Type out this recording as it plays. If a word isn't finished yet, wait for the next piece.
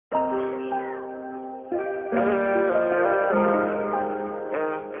What's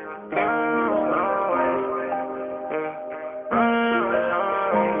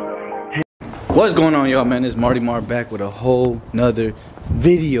going on, y'all, man? It's MARTYMAR back with a whole nother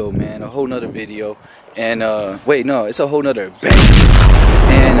video, man. A whole nother video. And wait, no, it's a whole nother bang.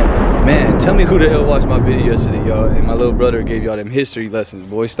 And man, tell me who the hell watched my video yesterday, y'all. And my little brother gave y'all them history lessons,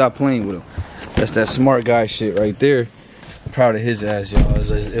 boy. Stop playing with him. That's that smart guy shit right there. I'm proud of his ass, y'all.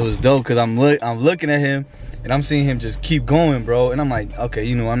 It was dope because I'm looking at him and I'm seeing him just keep going, bro. And I'm like, okay,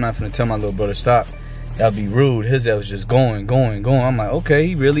 you know, I'm not gonna tell my little brother stop. That'd be rude. His ass was just going. I'm like, okay,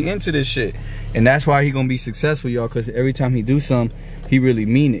 he really into this shit. And that's why he gonna be successful, y'all, because every time he do something, he really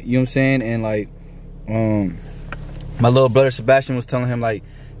mean it. You know what I'm saying? And like, my little brother Sebastian was telling him, like,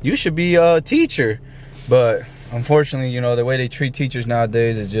 you should be a teacher. But unfortunately, you know, the way they treat teachers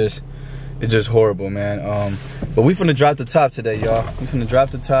nowadays is just horrible, man. But we finna drop the top today, y'all. We finna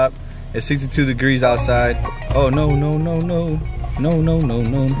drop the top. It's 62 degrees outside. Oh, no.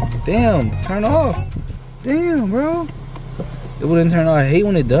 Damn, turn off. Damn, bro. It wouldn't turn off. I hate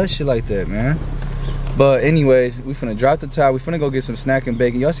when it does shit like that, man. But anyways, we finna drop the top. We finna go get some snack and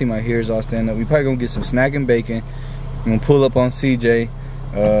bacon. Y'all see my hairs all stand up. We probably gonna get some snack and bacon. We're gonna pull up on CJ.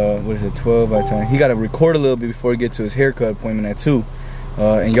 What is it, 12 by 10? He gotta record a little bit before he get to his haircut appointment at 2.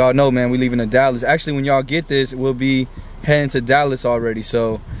 And y'all know, man, we leaving to Dallas. Actually, when y'all get this, we'll be heading to Dallas already.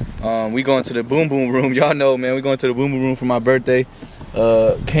 So we going to the boom boom room. Y'all know, man, we going to the boom boom room for my birthday.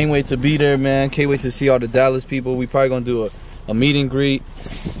 Can't wait to be there, man. Can't wait to see all the Dallas people. We probably gonna do a meet and greet.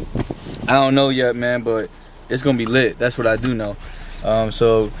 I don't know yet, man, but it's gonna be lit. That's what I do know.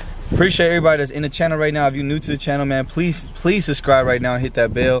 So appreciate everybody that's in the channel right now. If you're new to the channel, man, please subscribe right now and hit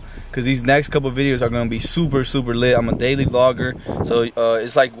that bell, because these next couple videos are gonna be super lit. I'm a daily vlogger, so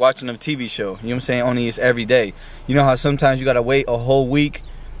it's like watching a TV show. You know what I'm saying? Only it's every day. You know how sometimes you gotta wait a whole week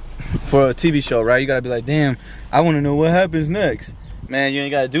for a TV show, right? You gotta be like, damn, I wanna know what happens next. Man, you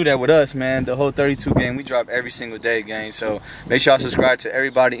ain't gotta do that with us, man. The whole 32 gang, we drop every single day, gang. So make sure y'all subscribe to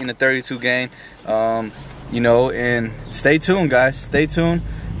everybody in the 32 gang. You know, and stay tuned, guys. Stay tuned.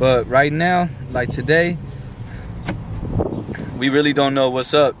 But right now, like today, we really don't know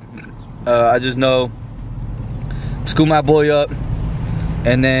what's up. I just know, scoop my boy up,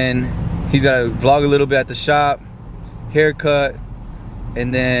 and then he's gotta vlog a little bit at the shop, haircut,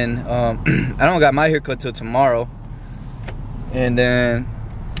 and then I don't got my haircut till tomorrow. And then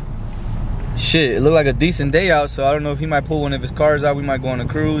shit, it looked like a decent day out, so I don't know if he might pull one of his cars out. We might go on a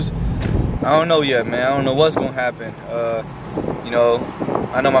cruise. I don't know yet, man. I don't know what's gonna happen. You know,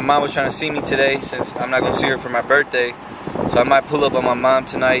 I know my mom was trying to see me today, since I'm not gonna see her for my birthday, so I might pull up on my mom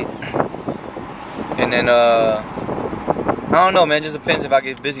tonight. And then I don't know, man. It just depends if I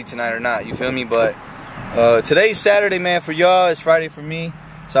get busy tonight or not, you feel me? But today's Saturday, man. For y'all, it's Friday for me.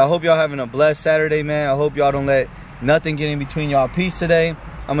 So I hope y'all having a blessed Saturday, man. I hope y'all don't let nothing get in between y'all peace today.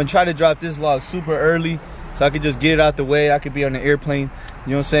 I'm gonna try to drop this vlog super early so I could just get it out the way. I could be on the airplane,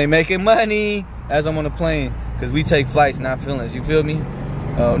 you know what I'm saying, making money as I'm on the plane, because we take flights, not feelings, you feel me?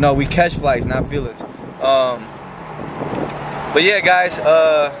 No, we catch flights, not feelings. But yeah, guys,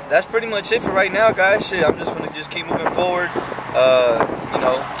 that's pretty much it for right now, guys. Shit, I'm just gonna keep moving forward. You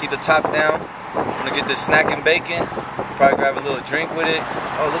know, keep the top down. I'm gonna get this snack and bacon, probably grab a little drink with it.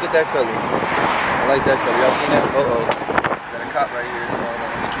 Oh, look at that color. I like that color. Y'all seen that? Got a cop right here.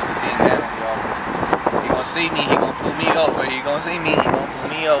 Let me keep the thing down, y'all. He gonna see me, he gonna pull me over. He gonna see me, he gonna pull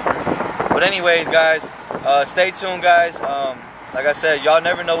me over. But anyways, guys, stay tuned, guys. Like I said, y'all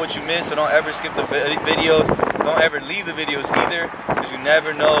never know what you miss, so don't ever skip the videos. Don't ever leave the videos either, because you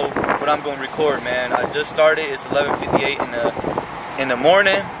never know what I'm gonna record, man. I just started. It's 11:58 in the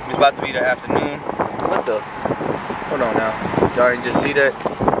morning. It's about to be the afternoon. What the? Hold on now. Y'all can just see that.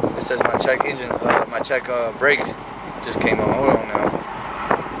 It says my check engine, my check brake just came on. Hold on now.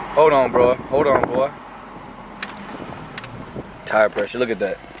 Hold on, bro. Hold on, boy. Tire pressure. Look at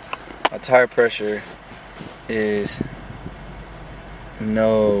that. My tire pressure is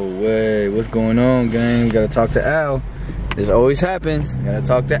no way. What's going on, gang? We gotta talk to Al. This always happens. Gotta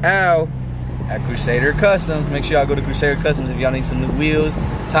talk to Al at Crusader Customs. Make sure y'all go to Crusader Customs if y'all need some new wheels,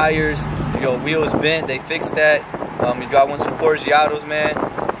 tires. If your wheels bent, they fixed that. If y'all want some Forgiatos, man,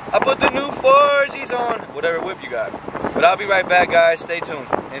 I put the new Forgies on whatever whip you got. But I'll be right back, guys. Stay tuned.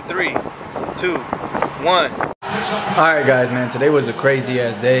 In 3, 2, 1. Alright, guys, man. Today was a crazy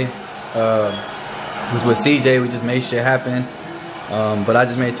ass day. It was with CJ. We just made shit happen. But I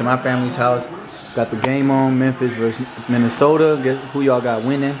just made it to my family's house. Got the game on. Memphis versus Minnesota. Guess who y'all got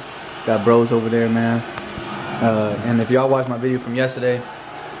winning? Got bros over there, man. And if y'all watched my video from yesterday,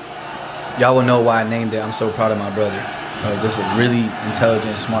 y'all will know why I named it. I'm so proud of my brother. Just a really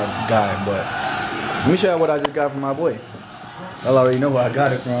intelligent, smart guy. But Let me show you what I just got from my boy. Y'all already know where I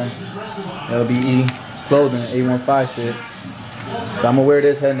got it from. LBE clothing, 815 shit. So I'm gonna wear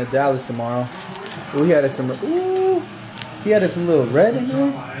this heading to Dallas tomorrow. Ooh, he added some little red in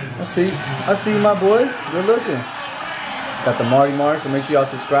here. I see my boy. Good looking. Got the MARTYMAR, so make sure y'all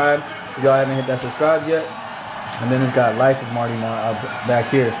subscribe if y'all haven't hit that subscribe yet. And then it's got Life of MARTYMAR back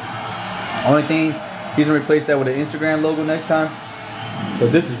here. Only thing, he's gonna replace that with an Instagram logo next time.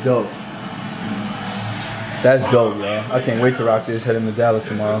 But this is dope. That's dope, y'all. I can't wait to rock this heading to Dallas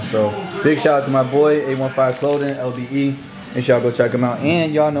tomorrow. So big shout out to my boy, 815 Clothing, LBE. Make sure y'all go check him out.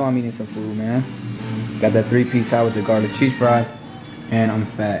 And y'all know I'm eating some food, man. Got that 3-piece hot with the garlic cheese fry. And I'm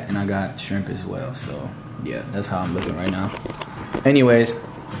fat and I got shrimp as well. So yeah, that's how I'm looking right now. Anyways,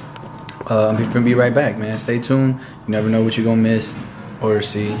 I'm gonna be right back, man. Stay tuned. You never know what you're gonna miss or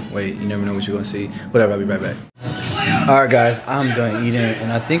see. Wait, you never know what you're gonna see. Whatever, I'll be right back. Alright guys, I'm done eating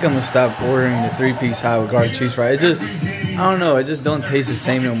and I think I'm gonna stop ordering the 3-piece hot with garlic cheese fry. It just, I don't know, it just don't taste the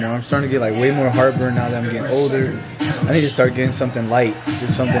same no more. I'm starting to get like way more heartburn now that I'm getting older. I need to start getting something light,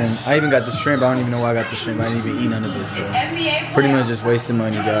 just something. I even got the shrimp. I don't even know why I got the shrimp. I didn't even eat none of this, so pretty much just wasting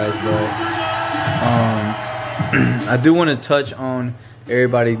money, guys. But I do want to touch on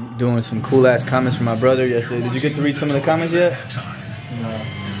everybody doing some cool ass comments from my brother yesterday. Did you get to read some of the comments yet? No.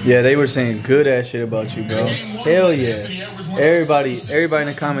 Yeah, they were saying good ass shit about you, bro. Hell yeah. Everybody in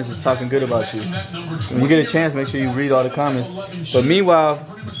the comments is talking good about you. When you get a chance, make sure you read all the comments. But meanwhile,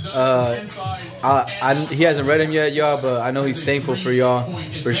 he hasn't read them yet, y'all, but I know he's thankful for y'all,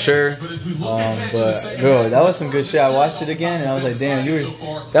 for sure. But, bro, that was some good shit. I watched it again, and I was like, damn,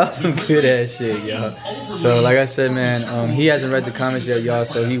 that was some good ass shit, y'all. So, like I said, man, he hasn't read the comments yet, y'all,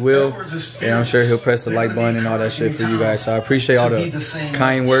 so he will. And I'm sure he'll press the like button and all that shit for you guys. So I appreciate all the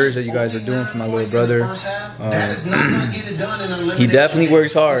kind words that you guys are doing for my little brother. He definitely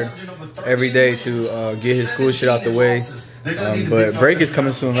works hard every day to get his school shit out the way. But break is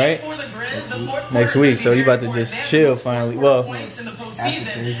coming soon, right? Next week, so you about to just chill finally. Well,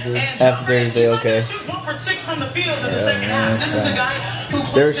 after Thursday, okay. Yeah, man,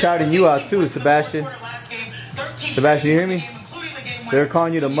 they were shouting you out too, Sebastian. Sebastian, you hear me? They were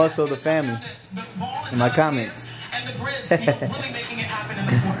calling you the muscle of the family in my comments.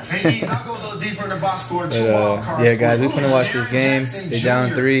 Yeah, guys, we finna watch this game. They down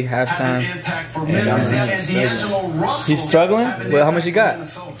 3, halftime. And he's struggling? Well, how much he got?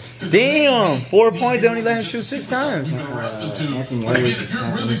 Damn, 4 points. They only let him shoot 6 times.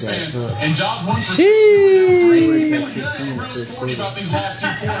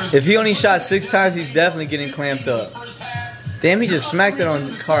 If he only shot 6 times, he's definitely getting clamped up. Damn, he just smacked it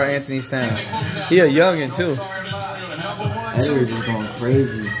on Carl Anthony's town. He a youngin' too. Edwards is going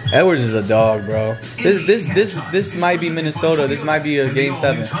crazy. Edwards is a dog, bro. This might be Minnesota. This might be a game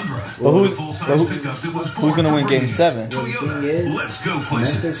 7. But who's gonna win game 7? Well, the thing is,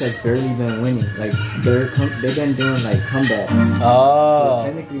 Memphis has barely been winning. Like they've been doing like comebacks. Oh. So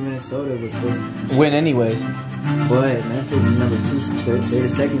technically, Minnesota was supposed to win anyways. But Memphis is number 2. They're the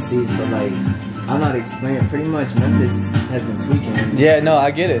 2nd seed. So like, I'm not explaining. Pretty much, Memphis has been tweaking. Yeah, no,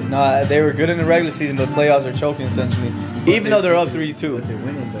 I get it. No, they were good in the regular season, but playoffs are choking essentially. Even though they're up 3-2. But they're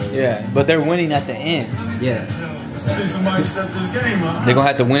winning though. Yeah, but they're winning at the end. Yeah. They're gonna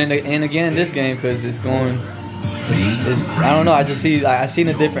have to win in the end again this game because it's going. I don't know. I seen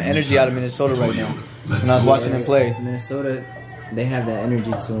a different energy out of Minnesota right now when I was watching them play. Minnesota, they have that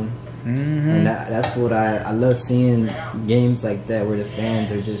energy to them. And that's what I love seeing games like that where the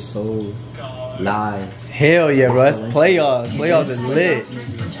fans are just so live. Hell yeah, bro. That's playoffs. Playoffs is lit.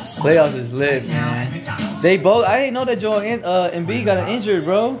 Playoffs is lit, man. They both. I didn't know that Joel Embiid got injured,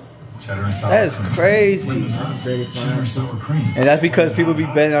 bro. That is crazy. And that's because people be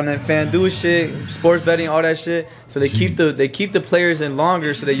betting on that FanDuel shit, sports betting, all that shit. So they keep the players in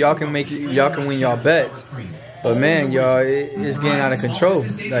longer so that y'all can win y'all bets. But man, y'all, it's getting out of control.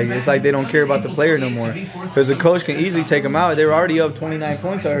 Like it's like they don't care about the player no more. Because the coach can easily take them out. They were already up 29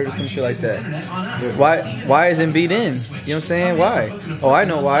 points, I heard, or some shit like that. Why is Embiid in? You know what I'm saying? Why? Oh, I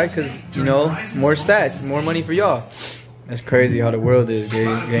know why. Because, you know, more stats, more money for y'all. That's crazy how the world is,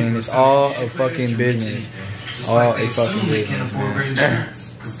 gang. It's all a fucking business. All a fucking business.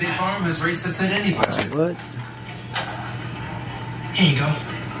 What? Here you go.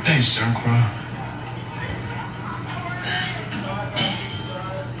 Thanks, John Crow.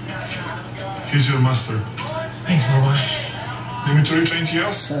 Here's your master. Thanks, Boba. Need me to reach anything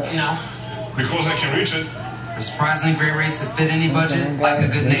else? No. Because I can reach it. A surprisingly great race to fit any budget, like a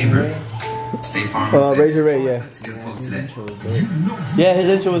good neighbor. State Farm. Razor Ray, yeah. Yeah, his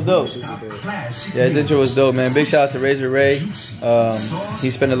intro was dope. Yeah, his intro was dope, man. Big shout out to Razor Ray.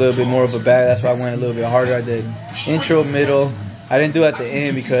 He spent a little bit more of a bag. That's why I went a little bit harder. I did intro, middle. I didn't do it at the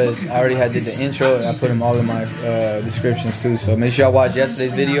end because I already did the intro, and I put them all in my descriptions too. So make sure y'all watch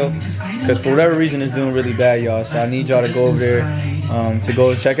yesterday's video, because for whatever reason it's doing really bad, y'all. So I need y'all to go over there to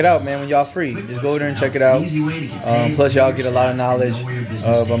go check it out, man. When y'all free, just go over there and check it out. Plus y'all get a lot of knowledge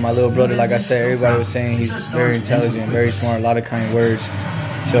about my little brother. Like I said, everybody was saying he's very intelligent, very smart, a lot of kind words.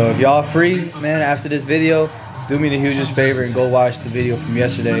 So if y'all free, man, after this video, do me the hugest favor and go watch the video from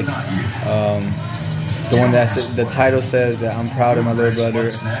yesterday. The one the title says that I'm proud of my little brother,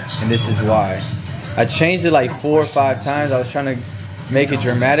 and this is why. I changed it like 4 or 5 times. I was trying to make it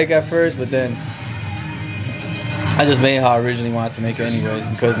dramatic at first, but then I just made it how I originally wanted to make it anyways,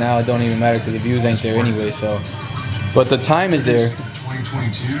 because now it don't even matter because the views ain't there anyway. So, but the time is there.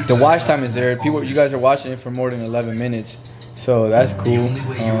 The watch time is there. You guys are watching it for more than 11 minutes, so that's cool.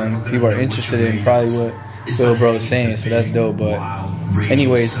 People are interested in probably what little bro is saying, so that's dope. But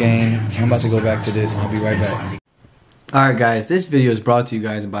anyways, gang, I'm about to go back to this. I'll be right back. Alright guys, this video is brought to you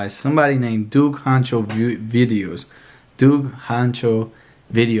guys by somebody named Duke HONCHO Videos. Duke HONCHO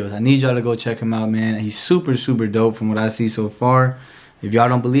Videos. I need y'all to go check him out, man. He's super dope from what I see so far. If y'all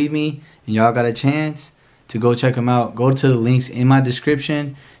don't believe me and y'all got a chance to go check him out, go to the links in my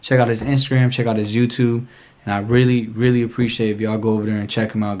description. Check out his Instagram, check out his YouTube. And I really appreciate if y'all go over there and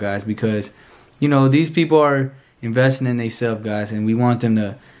check him out, guys, because you know, these people are investing in themselves, guys, and we want them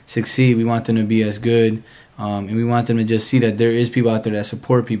to succeed. We want them to be as good, and we want them to just see that there is people out there that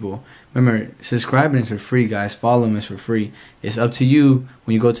support people. Remember, subscribing is for free, guys. Following is for free. It's up to you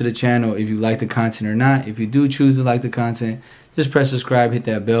when you go to the channel if you like the content or not. If you do choose to like the content, just press subscribe, hit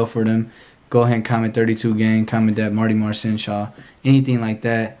that bell for them. Go ahead and comment 32 gang, comment that MARTYMAR sent y'all, anything like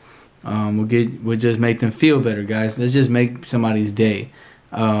that. We'll just make them feel better, guys. Let's just make somebody's day.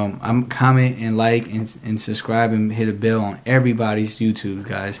 I'm comment and like and subscribe and hit a bell on everybody's YouTube,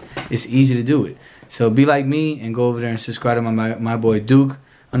 guys. It's easy to do it. So be like me and go over there and subscribe to my boy Duke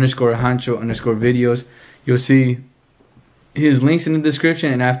 _Honcho_ videos. You'll see his links in the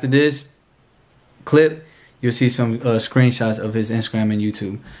description, and after this clip you'll see some screenshots of his Instagram and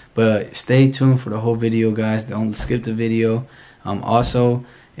YouTube. But stay tuned for the whole video, guys. Don't skip the video. Also,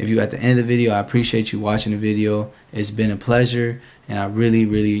 if you at the end of the video, I appreciate you watching the video. It's been a pleasure, and I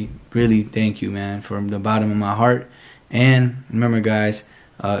really thank you, man, from the bottom of my heart. And remember, guys,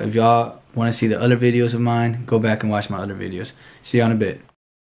 if y'all want to see the other videos of mine, go back and watch my other videos. See you in a bit.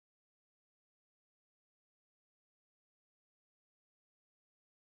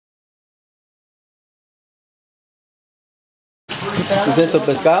 ¿Es esto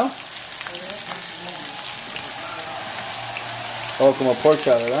pescado? Oh, como pork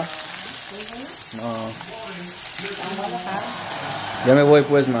chop, ¿verdad? No. Ya me voy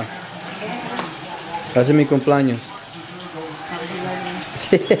pues, ma. Hace mi cumpleaños.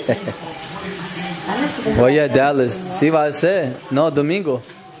 Voy a Dallas. Sí, va a ser. No, domingo.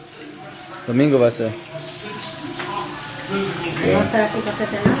 Domingo va a ser.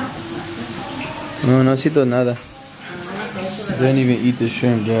 No, no necesito nada. I didn't even eat the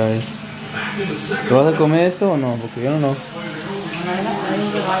shrimp, guys. ¿Te vas a comer esto o no? Porque yo no.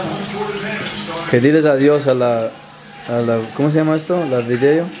 Que diles adiós a la ¿cómo se llama esto? La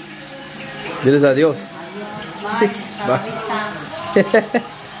video. Diles adiós. Bye.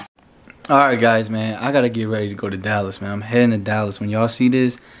 Alright guys, man, I gotta get ready to go to Dallas, man. I'm heading to Dallas. When y'all see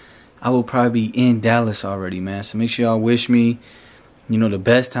this, I will probably be in Dallas already, man. So make sure y'all wish me, you know, the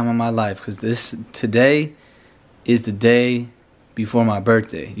best time of my life, because today is the day before my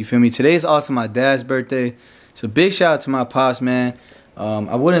birthday. You feel me? Today is also my dad's birthday. So big shout out to my pops, man.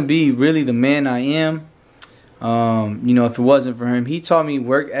 I wouldn't be really the man I am, you know, if it wasn't for him. He taught me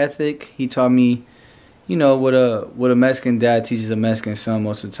work ethic. He taught me, you know, what a Mexican dad teaches a Mexican son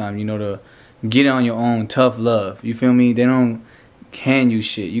most of the time. You know, to get it on your own, tough love. You feel me? They don't hand you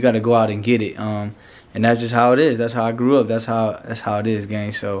shit. You got to go out and get it. And that's just how it is. That's how I grew up. That's how it is,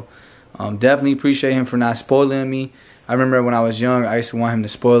 gang. So definitely appreciate him for not spoiling me. I remember when I was young, I used to want him to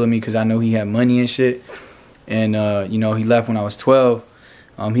spoil me because I know he had money and shit. And, you know, he left when I was 12.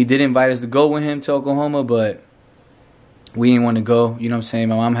 He did invite us to go with him to Oklahoma, but we didn't want to go. You know what I'm saying?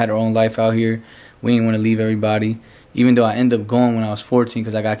 My mom had her own life out here. We didn't want to leave everybody. Even though I ended up going when I was 14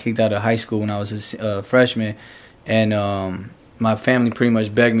 because I got kicked out of high school when I was a freshman. And my family pretty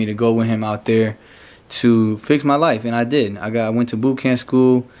much begged me to go with him out there to fix my life. And I did. I went to boot camp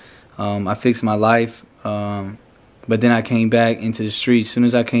school. I fixed my life. But then I came back into the streets. As soon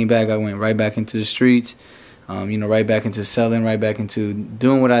as I came back, I went right back into the streets. You know, right back into selling, right back into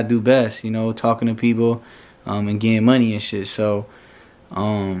doing what I do best, you know, talking to people and getting money and shit. So,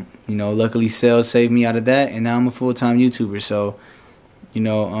 you know, luckily sales saved me out of that, and now I'm a full-time YouTuber. So, you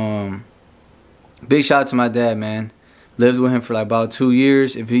know, big shout out to my dad, man. Lived with him for like about 2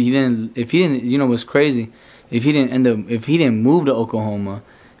 years. If he didn't, you know what's crazy? If he didn't move to Oklahoma,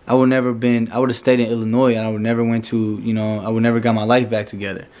 I would have stayed in Illinois, and I would never went to, you know, I would never got my life back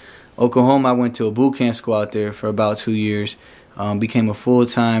together. Oklahoma, I went to a boot camp school out there for about 2 years. Became a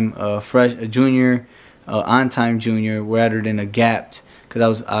full-time junior, on-time junior, rather than a gapped,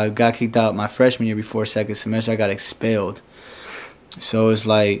 because I got kicked out my freshman year before second semester. I got expelled. So it's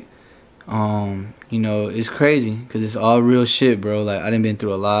like, you know, it's crazy because it's all real shit, bro. Like, I done been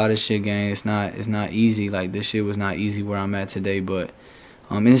through a lot of shit, gang. It's not easy. Like, this shit was not easy where I'm at today, but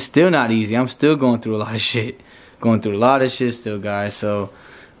and it's still not easy. I'm still going through a lot of shit. Going through a lot of shit still, guys. So,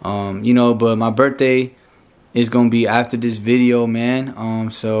 you know, but my birthday is gonna be after this video,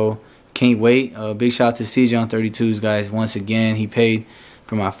 man. So can't wait. Big shout out to CJ on 32s, guys. Once again, he paid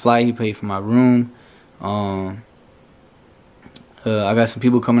for my flight. He paid for my room. I got some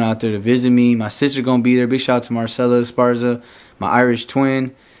people coming out there to visit me. My sister gonna be there. Big shout out to Marcella Esparza, my Irish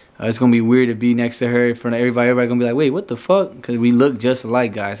twin. It's gonna be weird to be next to her in front of everybody. Everybody gonna be like, "Wait, what the fuck?" Because we look just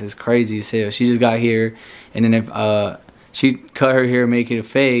alike, guys. It's crazy as hell. She just got here, and then if she cut her hair, make it a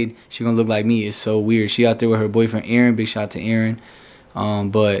fade, she gonna look like me. It's so weird. She out there with her boyfriend Aaron. Big shout out to Aaron.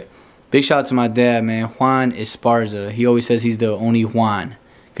 But big shout out to my dad, man. Juan Esparza. He always says he's the only Juan,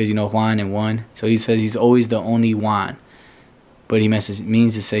 because you know Juan and one. So he says he's always the only Juan. But he means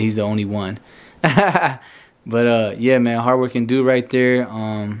to say he's the only one. But yeah, man, hardworking dude right there.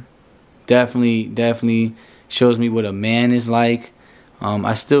 Definitely shows me what a man is like.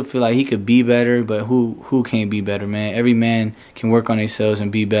 I still feel like he could be better, but who can't be better, man? Every man can work on themselves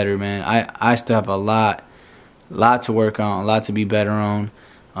and be better, man. I still have a lot to work on, a lot to be better on.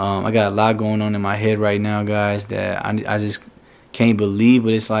 I got a lot going on in my head right now, guys, that I just can't believe.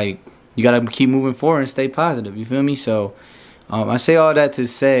 But it's like, you gotta keep moving forward and stay positive. You feel me? So I say all that to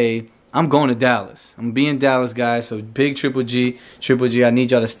say, I'm going to Dallas. I'm being Dallas, guys. So big Triple G. I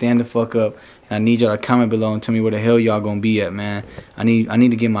need y'all to stand the fuck up. And I need y'all to comment below and tell me where the hell y'all gonna be at, man. I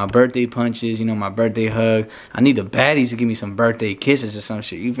need to get my birthday punches, you know, my birthday hug. I need the baddies to give me some birthday kisses or some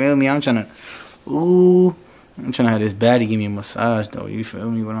shit. You feel me? I'm trying to have this baddie give me a massage, though. You feel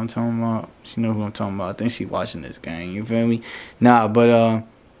me? What I'm talking about? She know who I'm talking about. I think she watching this game. You feel me? Nah, but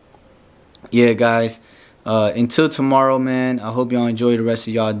yeah, guys. Until tomorrow, man, I hope y'all enjoy the rest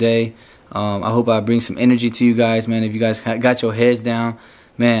of y'all day. I hope I bring some energy to you guys, man. If you guys got your heads down,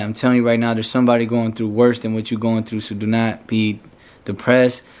 man, I'm telling you right now, there's somebody going through worse than what you're going through. So do not be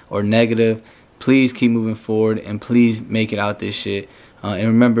depressed or negative. Please keep moving forward, and please make it out this shit. And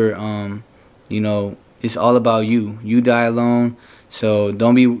remember, you know, it's all about you. You die alone. So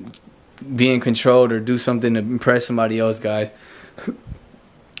don't be being controlled or do something to impress somebody else, guys.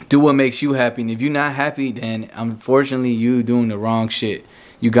 Do what makes you happy, and if you're not happy, then unfortunately you doing the wrong shit.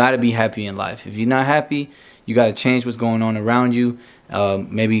 You gotta be happy in life. If you're not happy, you gotta change what's going on around you.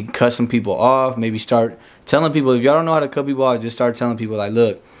 Maybe cut some people off. Maybe start telling people, if y'all don't know how to cut people off, just start telling people like,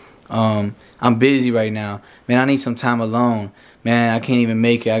 look, I'm busy right now, man. I need some time alone, man. I can't even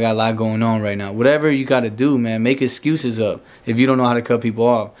make it. I got a lot going on right now. Whatever you gotta do, man. Make excuses up if you don't know how to cut people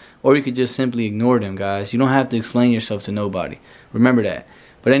off, or you could just simply ignore them, guys. You don't have to explain yourself to nobody. Remember that.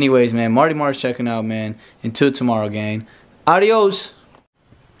 But anyways, man, MARTYMAR's checking out, man. Until tomorrow, gang. Adios.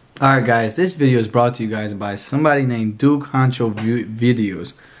 Alright, guys. This video is brought to you guys by somebody named Duke HONCHO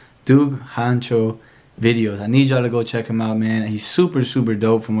Videos. Duke HONCHO Videos. I need y'all to go check him out, man. He's super, super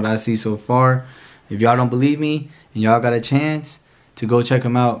dope from what I see so far. If y'all don't believe me and y'all got a chance to go check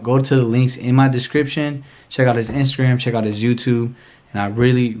him out, go to the links in my description. Check out his Instagram. Check out his YouTube. And I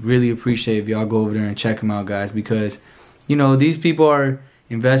really, really appreciate if y'all go over there and check him out, guys. Because, you know, these people are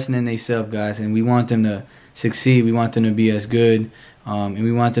investing in themselves, guys, and we want them to succeed. We want them to be as good, and we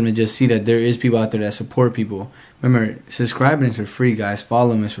want them to just see that there is people out there that support people. Remember, subscribing is for free, guys.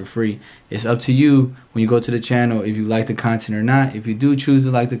 Following is for free. It's up to you when you go to the channel if you like the content or not. If you do choose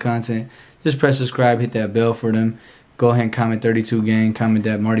to like the content, just press subscribe, hit that bell for them. Go ahead and comment 32 gang, comment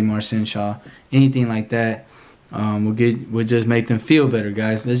that MARTYMAR sent y'all, anything like that. We'll just make them feel better,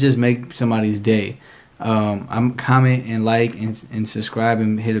 guys. Let's just make somebody's day. I'm comment and like and subscribe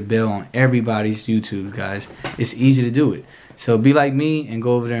and hit a bell on everybody's YouTube, guys. It's easy to do it. So be like me and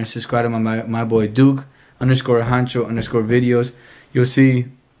go over there and subscribe to my boy Duke _HONCHO videos. You'll see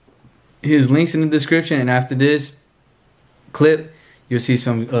his links in the description, and after this clip you'll see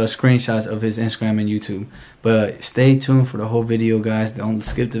some screenshots of his Instagram and YouTube. But stay tuned for the whole video, guys. Don't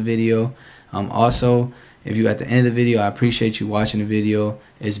skip the video. Also, If you at the end of the video, I appreciate you watching the video.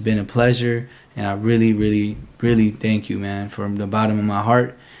 It's been a pleasure, and I really, really, really thank you, man, from the bottom of my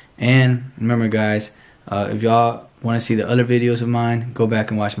heart. And remember, guys, if y'all want to see the other videos of mine, go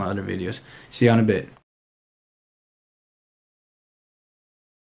back and watch my other videos. See you in a bit.